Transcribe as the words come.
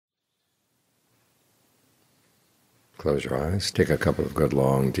Close your eyes. Take a couple of good,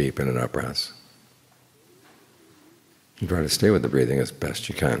 long, deep in and out breaths. And try to stay with the breathing as best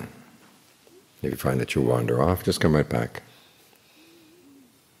you can. If you find that you wander off, just come right back.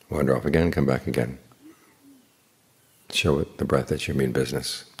 Wander off again, come back again. Show it the breath that you mean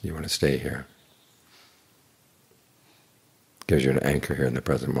business. You want to stay here. Gives you an anchor here in the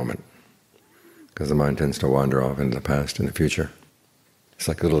present moment. Because the mind tends to wander off into the past and the future. It's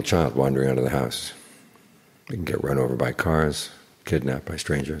like a little child wandering out of the house. You can get run over by cars, kidnapped by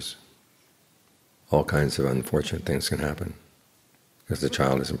strangers. All kinds of unfortunate things can happen because the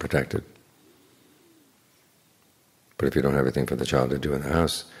child isn't protected. But if you don't have anything for the child to do in the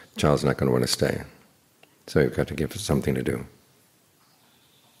house, the child's not going to want to stay. So you've got to give it something to do.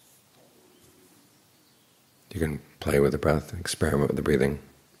 You can play with the breath, experiment with the breathing.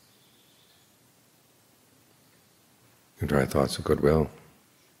 You can try thoughts of goodwill.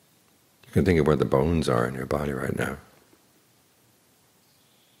 You can think of where the bones are in your body right now.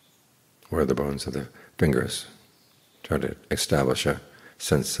 Where are the bones of the fingers? Try to establish a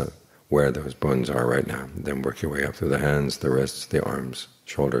sense of where those bones are right now. Then work your way up through the hands, the wrists, the arms,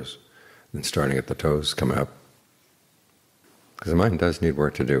 shoulders. Then starting at the toes, come up. Because the mind does need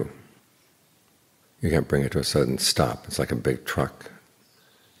work to do. You can't bring it to a sudden stop. It's like a big truck.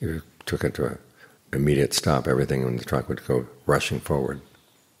 If you took it to an immediate stop, everything in the truck would go rushing forward.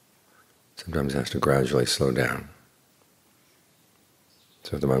 Sometimes it has to gradually slow down.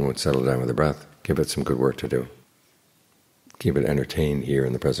 So if the mind won't settle down with the breath, give it some good work to do. Keep it entertained here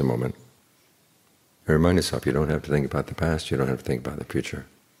in the present moment. And remind yourself, you don't have to think about the past, you don't have to think about the future.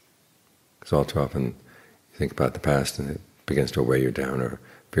 Because all too often you think about the past and it begins to weigh you down, or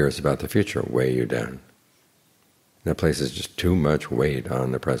fears about the future weigh you down. And that places just too much weight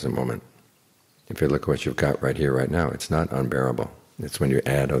on the present moment. If you look at what you've got right here, right now, it's not unbearable. It's when you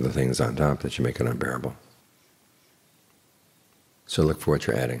add other things on top that you make it unbearable. So look for what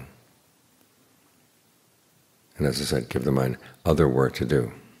you're adding. And as I said, give the mind other work to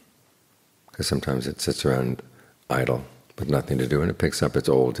do. Because sometimes it sits around idle with nothing to do, and it picks up its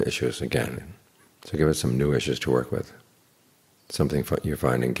old issues again. So give it some new issues to work with. Something you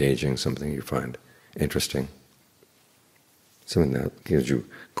find engaging, something you find interesting. Something that gives you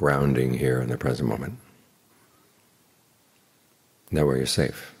grounding here in the present moment. Now where you're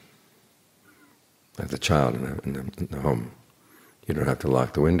safe. Like the child in the home. You don't have to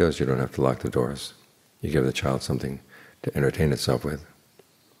lock the windows, you don't have to lock the doors. You give the child something to entertain itself with,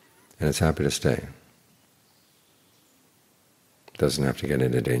 and it's happy to stay. It doesn't have to get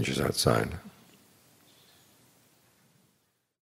into dangers outside.